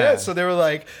shop. Yeah. So they were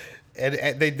like,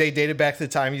 and they dated back to the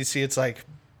time you see it's like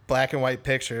black and white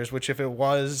pictures, which if it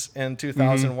was in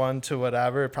 2001 to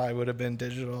whatever, it probably would have been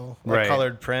digital or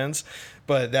colored prints.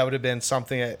 But that would have been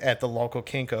something at the local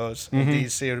Kinko's in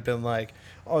DC. It would have been like,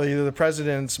 oh, either the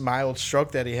president's mild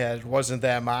stroke that he had wasn't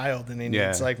that mild, and he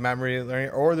needs like memory learning,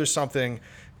 or there's something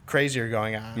crazier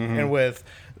going on. And with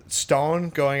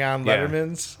Stone going on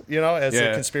Letterman's, as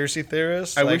a conspiracy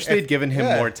theorist. I wish they'd given him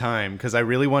more time, because I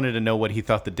really wanted to know what he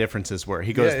thought the differences were.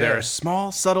 He goes, there are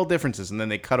small, subtle differences, and then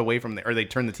they cut away from there, or they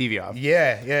turn the TV off.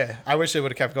 Yeah. I wish they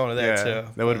would have kept going to that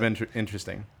too. That would have been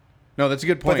interesting. No, that's a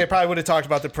good point. But they probably would have talked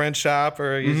about the print shop,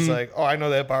 or he's like, oh, I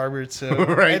know that barber too.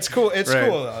 Right. It's cool. It's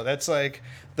cool though. That's like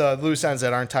the loose ends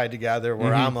that aren't tied together,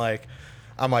 where I'm like,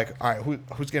 all right,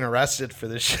 who's getting arrested for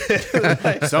this shit?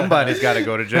 Like, somebody's got to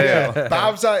go to jail.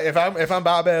 Bob's not, if I'm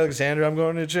Bob Alexander, I'm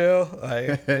going to jail.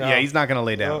 Like, he's not going to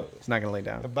lay down. He's not going to lay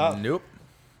down. Nope.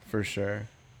 For sure.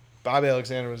 Bob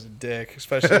Alexander was a dick,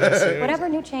 especially in that series. Whatever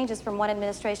new changes from one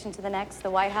administration to the next, the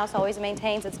White House always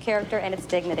maintains its character and its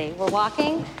dignity. We're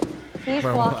walking. He's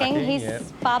walking.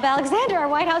 He's Bob Alexander, our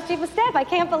White House Chief of Staff. I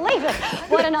can't believe it.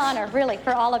 What an honor, really,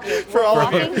 for all of you. For all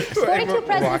of you. 42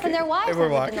 presidents and their wives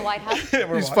have lived in the White House.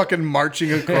 He's fucking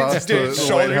marching across the White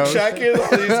shoulder House. Checking all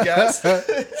these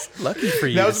guests. Lucky for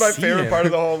you. That was my favorite part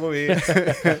of the whole movie.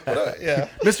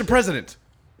 Mr. President,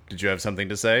 did you have something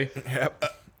to say?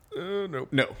 Nope.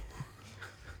 No.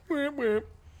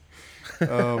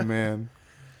 Oh, man.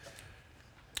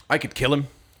 I could kill him.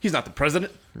 He's not the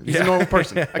president. He's a normal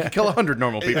person. I could kill 100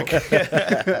 normal people.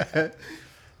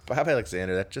 Bob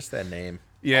Alexander, that name.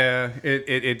 Yeah,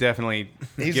 it definitely.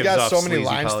 He's gives got off so many sleazy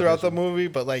lines throughout the movie,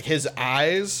 but like his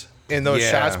eyes in those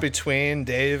shots between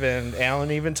Dave and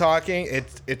Alan even talking,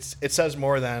 it says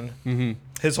more than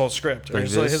his whole script, or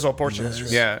his whole portion of the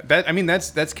script. Yeah,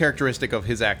 that's characteristic of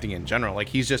his acting in general. Like,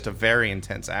 he's just a very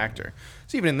intense actor.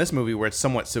 So even in this movie where it's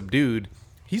somewhat subdued,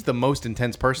 he's the most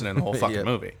intense person in the whole fucking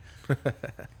movie.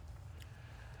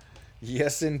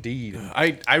 Yes, indeed.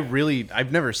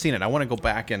 I've never seen it. I want to go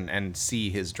back and see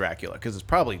his Dracula, because it's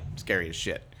probably scary as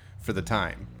shit for the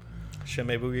time. Shit,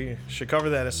 maybe we should cover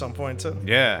that at some point too.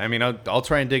 Yeah, I mean, I'll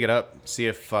try and dig it up, see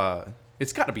if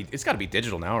it's got to be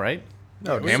digital now, right?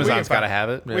 No, Amazon's got to have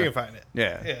it. We can find it.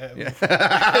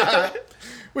 Yeah.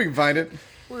 We can find it.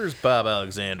 Where's Bob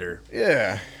Alexander?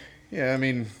 Yeah. Yeah, I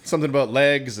mean, something about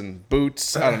legs and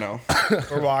boots. I don't know.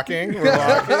 We're walking. Okay,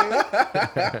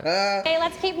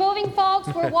 let's keep moving, folks.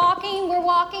 We're walking.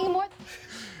 More.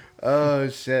 Oh,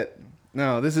 shit.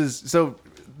 No, this is... So,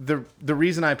 the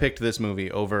reason I picked this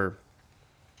movie over,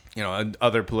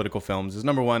 other political films is,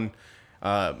 number one,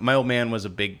 my old man was a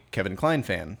big Kevin Kline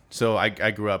fan. So,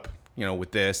 I grew up,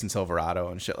 with this and Silverado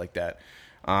and shit like that.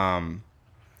 And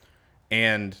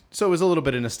so it was a little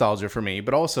bit of nostalgia for me,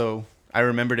 but also... I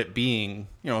remembered it being,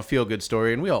 a feel-good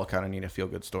story, and we all kind of need a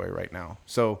feel-good story right now.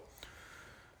 So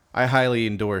I highly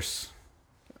endorse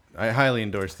I highly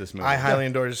endorse this movie. I highly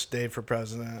endorse Dave for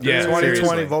president. Yeah, 2020,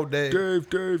 seriously. vote Dave.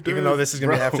 Dave. Even though this is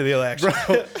going to be after the election.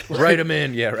 Write him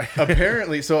in. Yeah, right.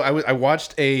 Apparently, so I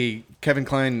watched a Kevin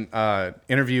Kline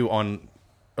interview on,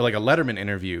 or like a Letterman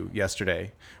interview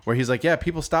yesterday, where he's like, yeah,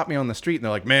 people stop me on the street and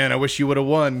they're like, man, I wish you would have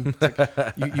won.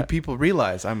 It's like, you people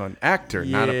realize I'm an actor,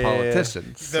 not a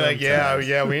politician. They're like,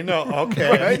 yeah, we know.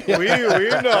 Okay. we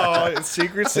know.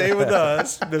 Secret stay with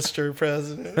us, Mr.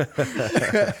 President.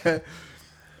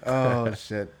 Oh,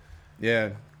 shit.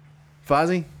 Yeah.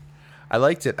 Fozzie? I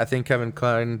liked it. I think Kevin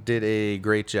Kline did a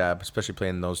great job, especially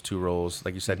playing those two roles.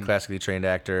 Like you said, classically trained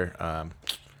actor.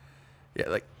 Yeah,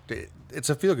 like it's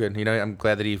a feel good. You know, I'm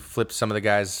glad that he flipped some of the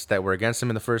guys that were against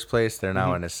him in the first place. They're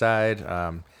now on his side.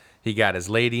 He got his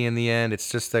lady in the end.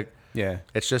 It's just that. Yeah.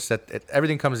 It's just that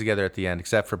everything comes together at the end,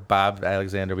 except for Bob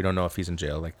Alexander. We don't know if he's in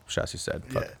jail, like Shasi said.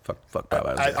 Fuck Bob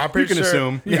Alexander. I'm pretty You can sure,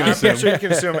 assume. I'm pretty sure you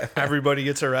can assume everybody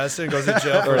gets arrested and goes to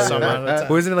jail for some amount of time.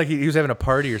 Well, isn't it like he was having a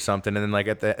party or something, and then like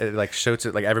it like shows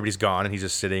it like everybody's gone, and he's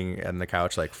just sitting on the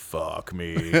couch like fuck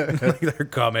me, like, they're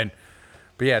coming.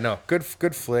 But yeah, no, good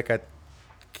flick.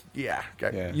 Yeah.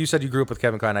 You said you grew up with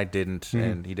Kevin Kline. I didn't,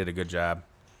 and he did a good job.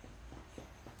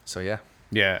 So yeah.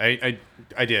 Yeah,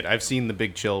 I did. I've seen The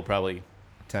Big Chill probably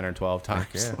 10 or 12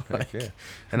 times. Yeah.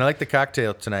 And I like the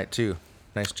cocktail tonight too.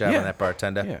 Nice job on that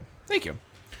bartender. Yeah, thank you.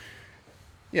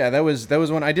 Yeah, that was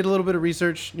one. I did a little bit of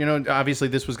research. You know, obviously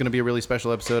this was going to be a really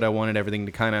special episode. I wanted everything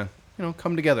to kind of,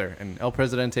 come together, and El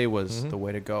Presidente was the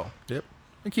way to go. Yep.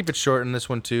 And keep it short in this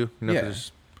one too. You know, 'cause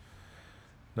there's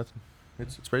nothing.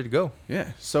 It's ready to go.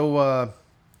 Yeah. So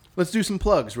let's do some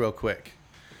plugs real quick.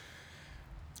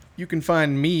 You can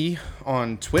find me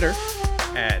on Twitter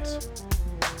at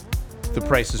The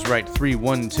Price is Right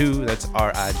 312. That's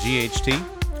RIGHT.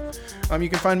 You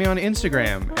can find me on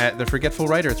Instagram at The Forgetful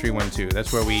Writer 312.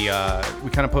 That's where we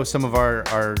kind of post some of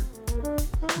our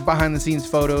behind the scenes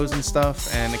photos and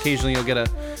stuff, and occasionally you'll get a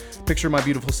picture of my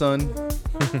beautiful son.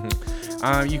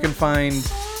 You can find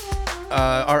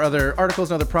our other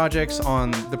articles and other projects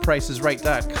on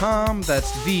thepricesright.com.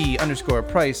 That's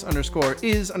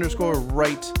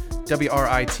the_price_is_right,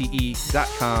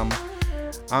 WRITE.com.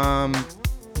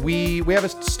 We have a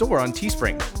store on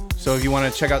Teespring. So if you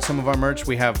want to check out some of our merch,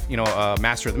 we have,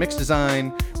 Master of the Mix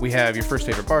design. We have your first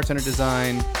favorite bartender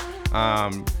design.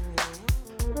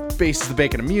 Bass is the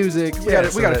Bacon of Music. We got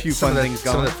a few fun things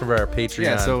going. Some of that from our Patreon.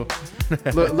 Yeah, so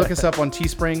look us up on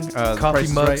Teespring.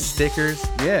 Coffee mugs, stickers.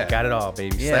 Yeah. Got it all,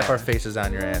 baby. Yeah. Slap our faces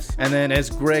on your ass. And then, as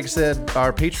Greg said,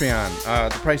 our Patreon,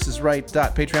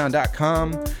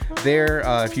 thepricesright.patreon.com. There,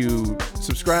 if you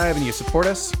subscribe and you support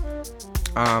us,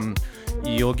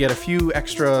 you'll get a few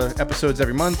extra episodes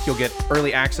every month. You'll get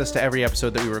early access to every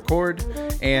episode that we record,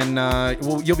 and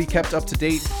you'll be kept up to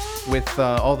date with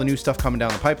all the new stuff coming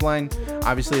down the pipeline.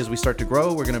 Obviously, as we start to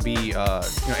grow, we're going to be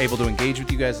able to engage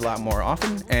with you guys a lot more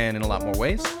often and in a lot more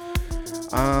ways.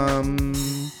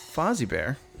 Fozzie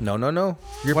Bear. No.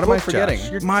 What am I forgetting?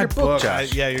 My book.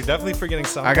 Josh. You're definitely forgetting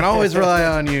something. I can always rely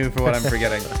on you for what I'm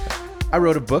forgetting. I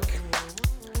wrote a book.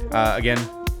 Again,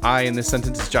 I in this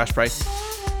sentence is Josh Price.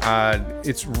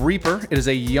 It's Reaper. It is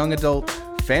a young adult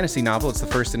fantasy novel. It's the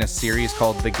first in a series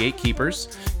called The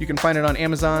Gatekeepers. You can find it on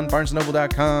Amazon,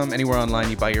 BarnesandNoble.com, anywhere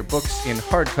online you buy your books in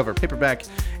hardcover, paperback,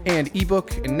 and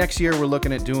ebook. And next year we're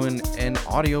looking at doing an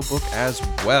audiobook as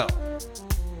well.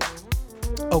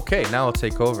 Okay, now I'll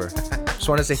take over. Just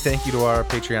want to say thank you to our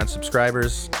Patreon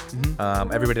subscribers.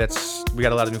 Everybody we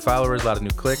got a lot of new followers, a lot of new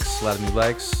clicks, a lot of new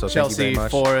likes. So Chelsea, thank you very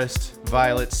much. Forrest,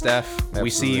 Violet, Steph. We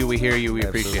see you, we hear you, we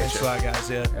appreciate Thanks a you. lot, guys.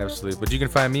 Yeah. Absolutely. But you can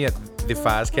find me at the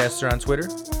Fozcaster on Twitter.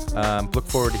 Look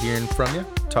forward to hearing from you,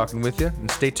 talking with you,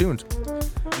 and stay tuned.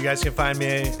 You guys can find me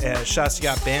at Shasi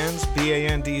Got Bands,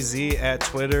 BANDZ at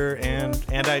Twitter and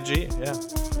IG. Yeah.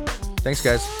 Thanks,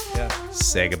 guys. Yeah.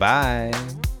 Say goodbye.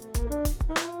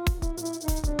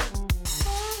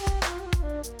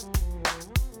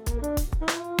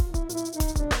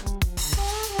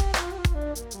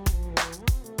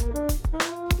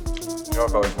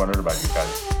 I've always wondered about you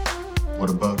guys. What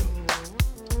about it?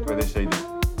 Where they say that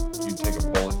you'd take a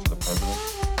bullet for the president.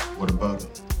 What about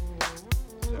it?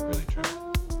 Is that really true?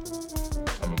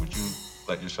 I mean, would you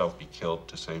let yourself be killed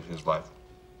to save his life?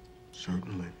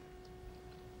 Certainly.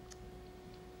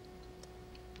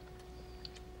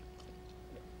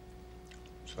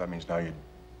 So that means now you'd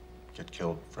get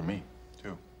killed for me.